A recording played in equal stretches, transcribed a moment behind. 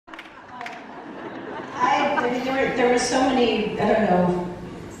I mean, there were so many, I don't know,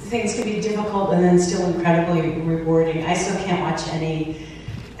 things can be difficult and then still incredibly rewarding. I still can't watch any,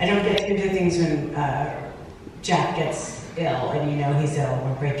 I don't get through the things when Jack gets ill and you know he's ill and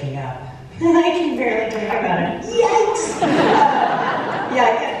we're breaking up. I can barely talk about it. Yikes!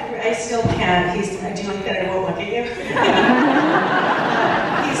 Yeah, I still can't. Do you like that I won't look at you?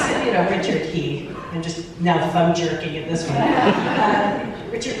 He's, you know, Richard Key. I'm just now thumb jerking at this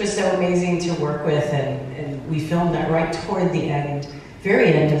one. Richard was so amazing to work with, and we filmed that right toward the end,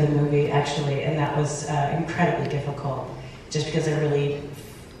 very end of the movie, actually, and that was incredibly difficult, just because I really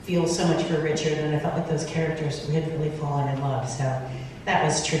feel so much for Richard, and I felt like those characters, we had really fallen in love, so that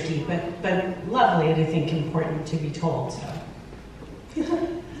was tricky, but lovely, and I think important to be told, so.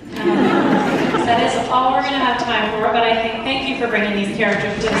 That is all we're going to have time for, but I think thank you for bringing these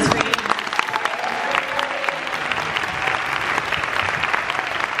characters to the screen.